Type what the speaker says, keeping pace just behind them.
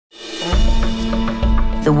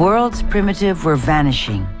The world's primitive were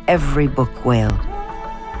vanishing, every book wailed.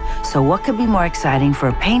 So what could be more exciting for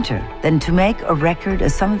a painter than to make a record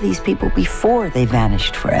of some of these people before they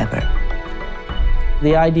vanished forever?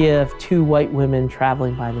 The idea of two white women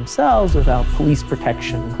traveling by themselves without police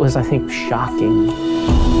protection was, I think, shocking.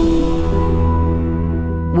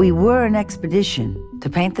 We were an expedition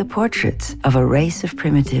to paint the portraits of a race of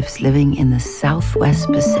primitives living in the Southwest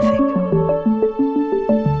Pacific.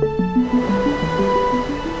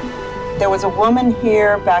 There was a woman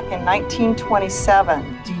here back in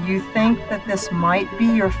 1927. Do you think that this might be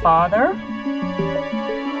your father?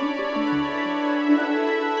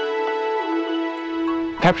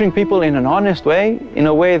 Capturing people in an honest way, in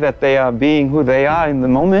a way that they are being who they are in the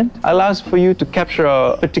moment, allows for you to capture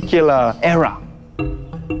a particular era.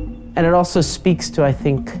 And it also speaks to, I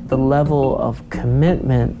think, the level of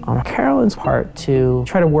commitment on Carolyn's part to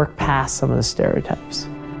try to work past some of the stereotypes.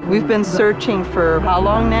 We've been searching for how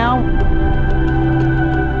long now?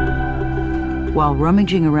 While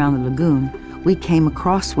rummaging around the lagoon, we came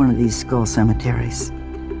across one of these skull cemeteries.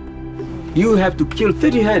 You have to kill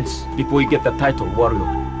 30 heads before you get the title warrior.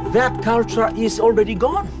 That culture is already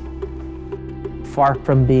gone. Far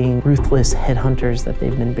from being ruthless headhunters that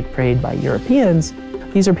they've been betrayed by Europeans,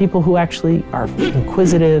 these are people who actually are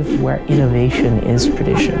inquisitive, where innovation is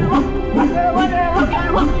tradition.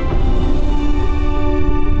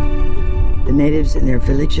 The natives in their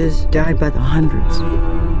villages died by the hundreds.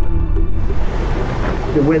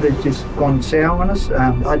 The weather's just gone sour on us.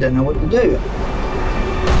 I don't know what to do.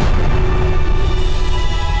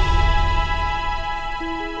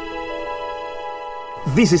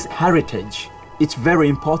 This is heritage. It's very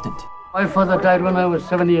important. My father died when I was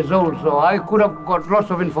 7 years old, so I could have got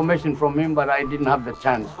lots of information from him, but I didn't have the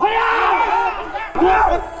chance.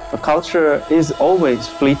 A culture is always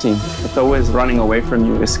fleeting. It's always running away from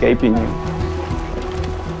you, escaping you.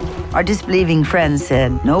 Our disbelieving friends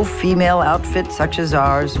said no female outfit such as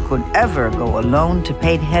ours could ever go alone to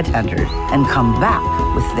paint headhunters and come back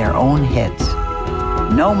with their own heads.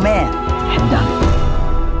 No man had done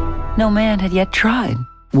it. No man had yet tried,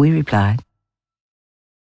 we replied.